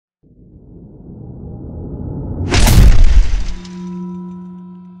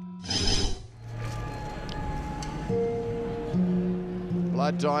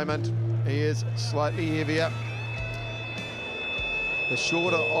Blood Diamond, he is slightly heavier. The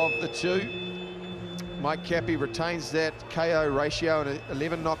shorter of the two. Mike Kapi retains that KO ratio and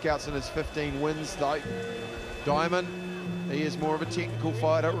 11 knockouts in his 15 wins though. Diamond, he is more of a technical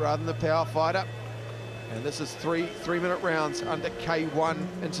fighter rather than the power fighter. And this is three-minute rounds under K1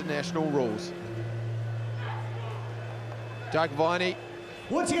 international rules. Doug Viney.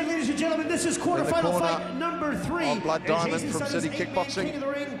 Once again, ladies and gentlemen, this is quarterfinal fight number 3. Blood Diamond from City Kickboxing. King of the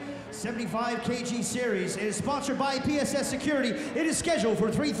Ring 75 kg series. It is sponsored by PSS Security. It is scheduled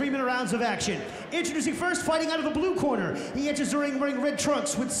for 3 minute rounds of action. Introducing first, fighting out of the blue corner. He enters the ring wearing red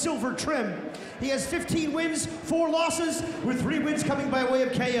trunks with silver trim. He has 15 wins, 4 losses, with 3 wins coming by way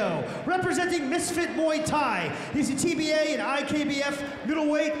of KO. Representing Misfit Muay Thai. He's a TBA and IKBF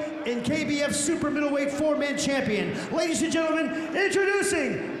middleweight and KBF super middleweight 4-man champion. Ladies and gentlemen,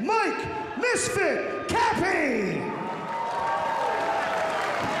 introducing Mike Misfit Kapi.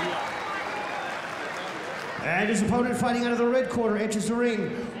 And his opponent, fighting out of the red corner, enters the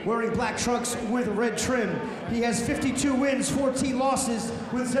ring wearing black trunks with red trim. He has 52 wins, 14 losses,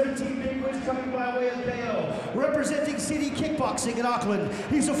 with 17 big wins coming by way of KO. Representing City Kickboxing in Auckland,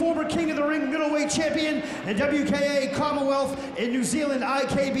 he's a former King of the Ring middleweight champion and WKA Commonwealth and New Zealand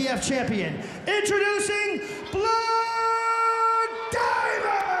IKBF champion. Introducing Blood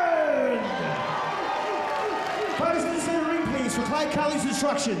Diamond! Fighters in the center ring, please, for Clyde Colley's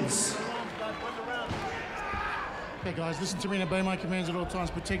instructions. Okay, guys, listen to me and obey my commands at all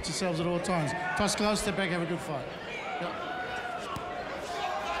times. Protect yourselves at all times. Toss gloves, step back, have a good fight. Yep.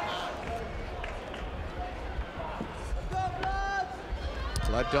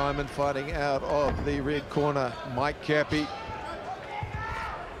 Blood Diamond fighting out of the red corner, Mike Kapi.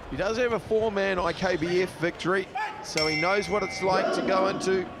 He does have a 4-man IKBF victory, so he knows what it's like to go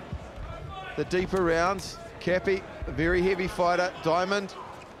into the deeper rounds. Kapi, a very heavy fighter. Diamond,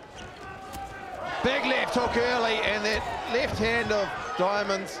 big left hook early, and that left hand of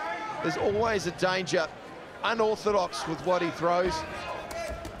Diamond's is always a danger. Unorthodox with what he throws.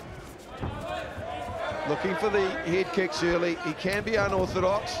 Looking for the head kicks early. He can be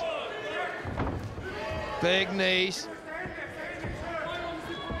unorthodox. Big knees.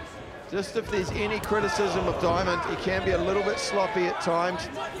 Just if there's any criticism of Diamond, he can be a little bit sloppy at times.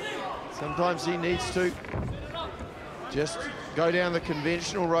 Sometimes he needs to just go down the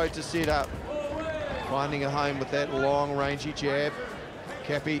conventional road to set up. Finding a home with that long, rangy jab.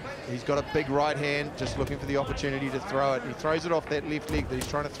 Kapi, he's got a big right hand, just looking for the opportunity to throw it. He throws it off that left leg that he's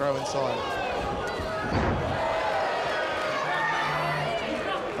trying to throw inside.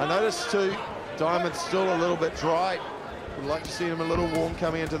 I noticed too, Diamond's still a little bit dry. Would like to see him a little warm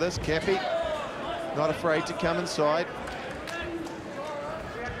coming into this. Kapi, not afraid to come inside.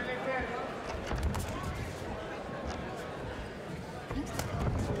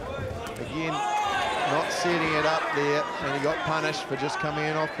 Again, not setting it up there, and he got punished for just coming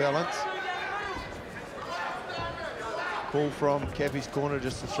in off balance. Call from Kapi's corner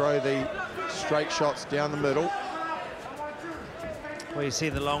just to throw the straight shots down the middle. Well, you see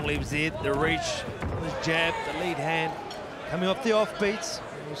the long leaves there, the reach, the jab, the lead hand, coming off the offbeats,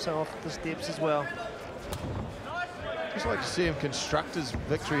 and also off the steps as well. Just like to see him construct his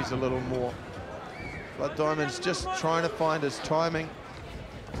victories a little more. Blood Diamond's just trying to find his timing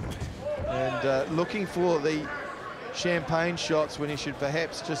and looking for the champagne shots when he should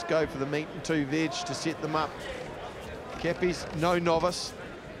perhaps just go for the meat and 2 veg to set them up. Kapi's no novice,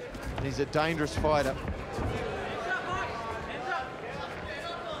 and he's a dangerous fighter.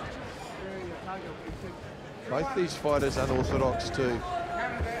 Both these fighters unorthodox too.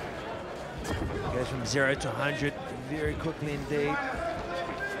 Goes from 0 to 100 very quickly indeed.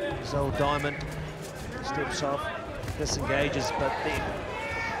 His old Diamond steps off, disengages, but then,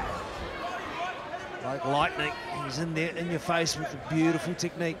 like lightning, he's in there in your face with a beautiful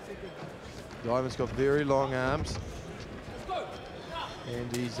technique. Diamond's got very long arms,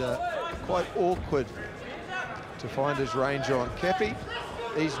 and he's quite awkward to find his range on. Kapi,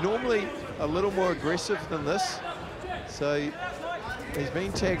 he's normally a little more aggressive than this, so he's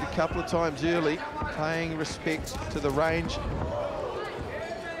been tagged a couple of times early, paying respect to the range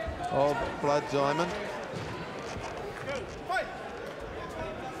of Blood Diamond.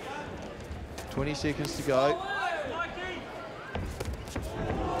 20 seconds to go.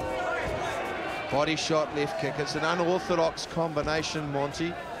 Body shot, left kick. It's an unorthodox combination,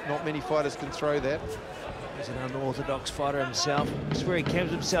 Monty. Not many fighters can throw that. He's an unorthodox fighter himself. Just where he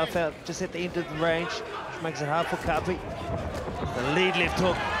camps himself out just at the end of the range, which makes it hard for Kapi. The lead left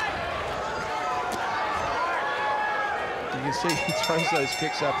hook. You can see he throws those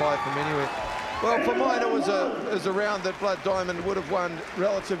kicks up high from anywhere. Well, for mine, it was a round that Blood Diamond would have won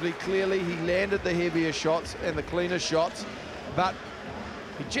relatively clearly. He landed the heavier shots and the cleaner shots, but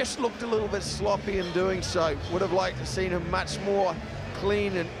he just looked a little bit sloppy in doing so. Would have liked to seen him much more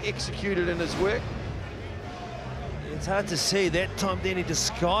clean and executed in his work. It's hard to see. That time then he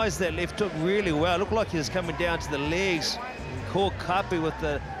disguised that left hook really well. It looked like he was coming down to the legs. He caught Kapi with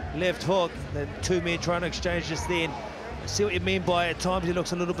the left hook. The two men trying to exchange just then. I see what you mean by at times he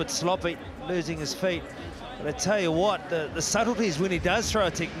looks a little bit sloppy, losing his feet. But I tell you what, the subtleties when he does throw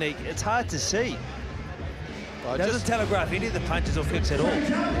a technique, it's hard to see. He doesn't telegraph any of the punches or kicks at all.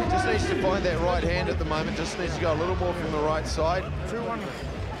 He just needs to find that right hand at the moment, just needs to go a little more from the right side.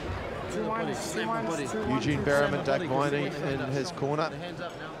 Eugene Berriman, Doug Viney in his corner.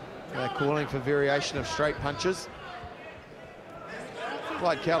 They're calling for variation of straight punches.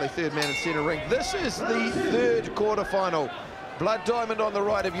 Clyde Cowley, third man in centre ring. This is the third quarterfinal. Blood Diamond on the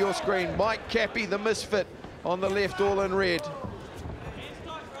right of your screen. Mike Kapi, the misfit, on the left, all in red.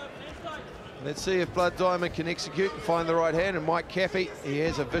 Let's see if Blood Diamond can execute and find the right hand. And Mike Kapi, he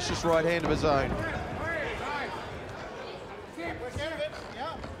has a vicious right hand of his own.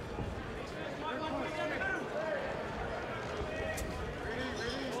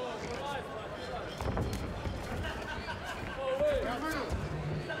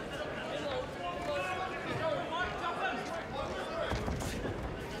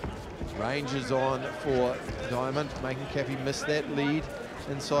 Range is on for Diamond, making Kapi miss that lead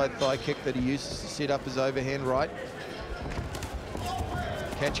inside thigh kick that he uses to set up his overhand right.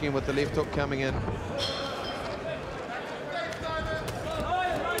 Catching him with the left hook coming in.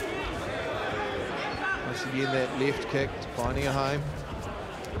 Once again, that left kick, finding a home.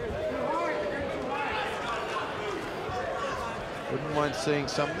 Wouldn't mind seeing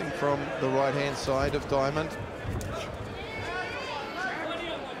something from the right-hand side of Diamond.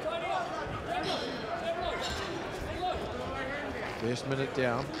 First minute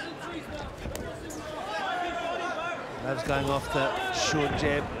down. Love's going off the short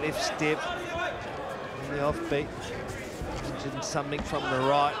jab, left step, in the offbeat. Mentioned something from the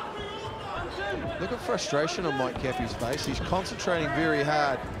right. Look at frustration on Mike Kapi's face. He's concentrating very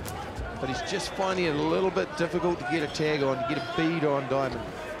hard, but he's just finding it a little bit difficult to get a tag on, to get a bead on Diamond.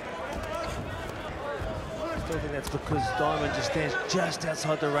 I still think that's because Diamond just stands just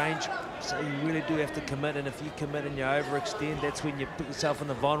outside the range. So you really do have to commit, and if you commit and you overextend, that's when you put yourself in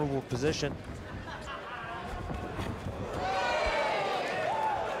a vulnerable position.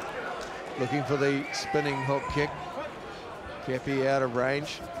 Looking for the spinning hook kick. Kapi out of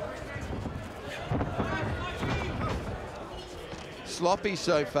range. Sloppy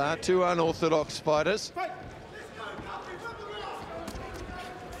so far, two unorthodox fighters.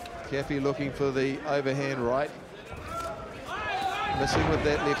 Kapi looking for the overhand right. Missing with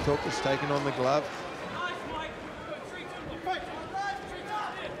that left hook, is taken on the glove.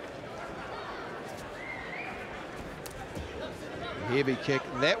 Heavy kick.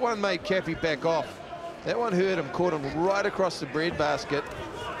 That one made Kapi back off. That one hurt him, caught him right across the breadbasket.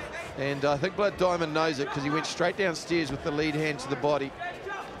 And I think Blood Diamond knows it because he went straight downstairs with the lead hand to the body.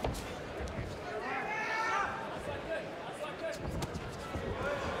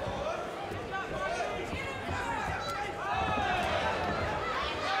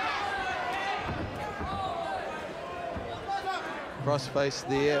 Crossface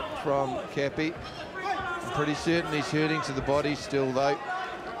there from Kapi. I'm pretty certain he's hurting to the body still, though.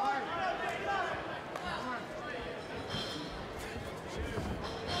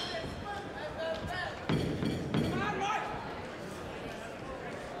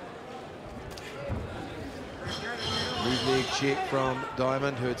 Lead leg check from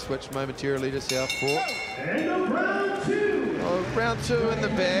Diamond, who had switched momentarily to southpaw. Round two. Oh, round two in the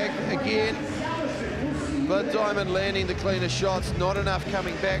bag again. Blood Diamond landing the cleaner shots, not enough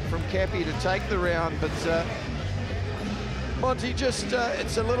coming back from Kapi to take the round, but Monty just,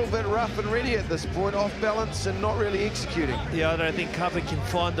 it's a little bit rough and ready at this point, off balance and not really executing. Yeah, I don't think Kapi can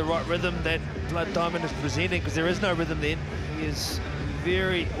find the right rhythm that Blood Diamond is presenting, because there is no rhythm then. He is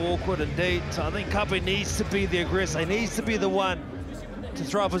very awkward indeed. So I think Kapi needs to be the aggressor. He needs to be the one to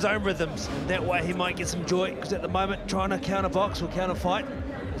throw up his own rhythms. And that way he might get some joy, because at the moment trying to counter-box or counter-fight,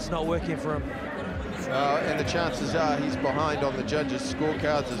 it's not working for him. And the chances are he's behind on the judges'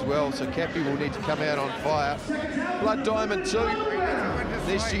 scorecards as well, so Kapi will need to come out on fire. Blood Diamond too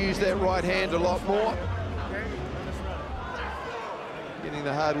needs to use that right hand a lot more. Getting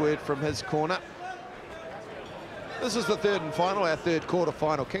the hard word from his corner. This is the third and final, our third quarter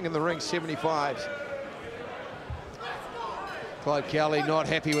final. King in the Ring 75s. Clyde Cowley not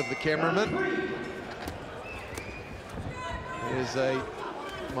happy with the cameraman. There's a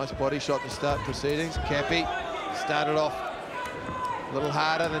Nice body shot to start proceedings. Kapi started off a little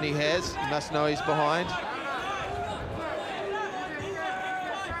harder than he has. He must know he's behind.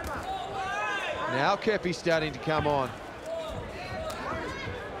 Now Kapi's starting to come on.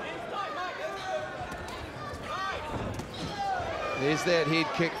 There's that head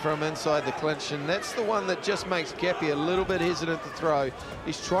kick from inside the clinch, and that's the one that just makes Kapi a little bit hesitant to throw.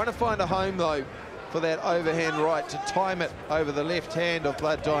 He's trying to find a home, though, for that overhand right to time it over the left hand of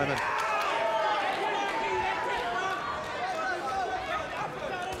Blood Diamond.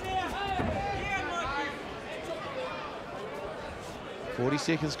 "40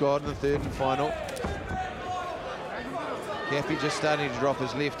 seconds gone in the third and final." Kapi just starting to drop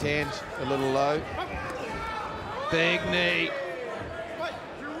his left hand a little low. Big knee.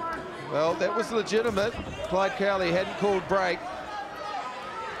 Well, that was legitimate. Clyde Cowley hadn't called break.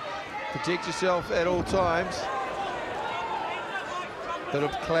 Protect yourself at all times. Bit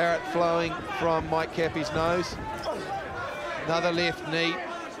of claret flowing from Mike Kapi's nose. Another left knee.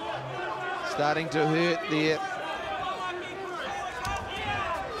 Starting to hurt there.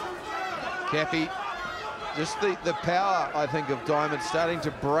 Kapi, just the power, I think, of Diamond starting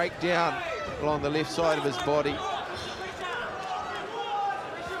to break down along the left side of his body.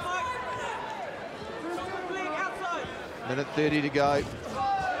 Minute 30 to go.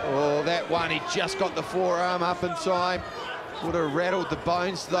 Oh, that one, he just got the forearm up in time. Would have rattled the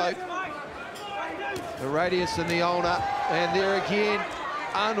bones, though. The radius and the ulnar, and there again,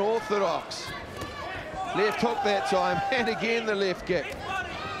 unorthodox. Left hook that time, and again the left kick.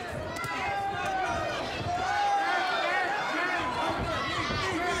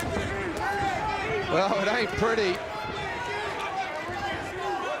 Well, it ain't pretty.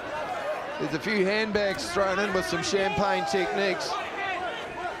 There's a few handbags thrown in with some champagne techniques.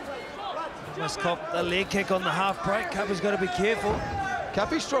 Just cop the leg kick on the half break. Kapi's got to be careful.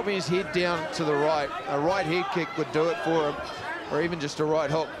 Kapi's dropping his head down to the right. A right head kick would do it for him, or even just a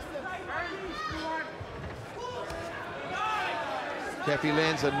right hook. Kapi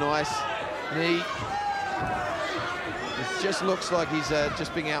lands a nice knee. It just looks like he's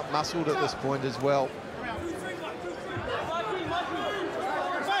just being out-muscled at this point as well.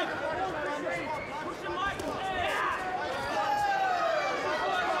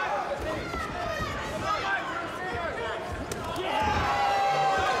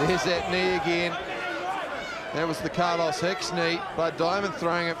 There's that knee again. That was the Carlos Hicks knee. Blood Diamond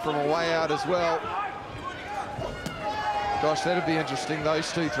throwing it from a way out as well. Gosh, that'd be interesting,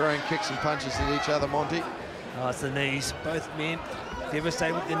 those two throwing kicks and punches at each other, Monty. Oh, it's the knees. Both men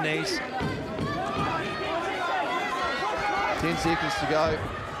devastated with their knees. 10 seconds to go.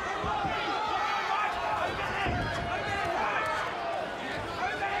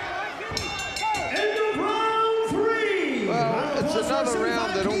 It's another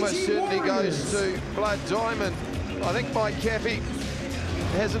round that almost certainly goes to Blood Diamond. I think Mike Kapi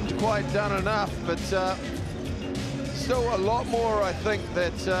hasn't quite done enough, but still a lot more, I think,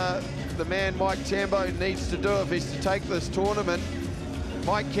 that the man Mike Tambo needs to do if he's to take this tournament.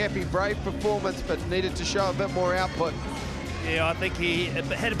 Mike Kapi, brave performance, but needed to show a bit more output. Yeah, I think he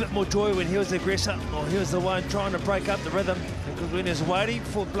had a bit more joy when he was the aggressor, or he was the one trying to break up the rhythm, because when he was waiting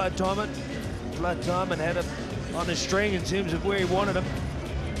for Blood Diamond had it on his string in terms of where he wanted him.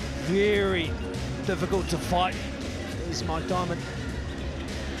 Very difficult to fight is Mike Diamond.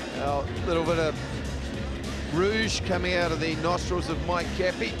 A little bit of rouge coming out of the nostrils of Mike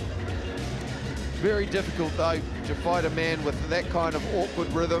Kapi. Very difficult, though, to fight a man with that kind of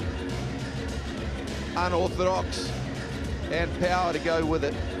awkward rhythm, unorthodox, and power to go with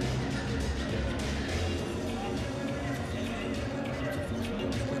it.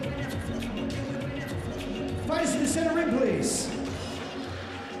 Fighters in the center ring, please.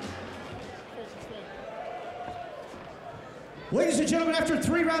 Ladies and gentlemen, after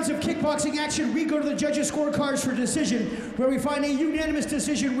 3 rounds of kickboxing action, we go to the judges' scorecards for decision, where we find a unanimous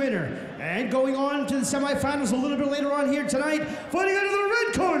decision winner. And going on to the semifinals a little bit later on here tonight, fighting out of the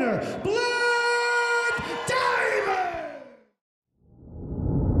red corner, Blood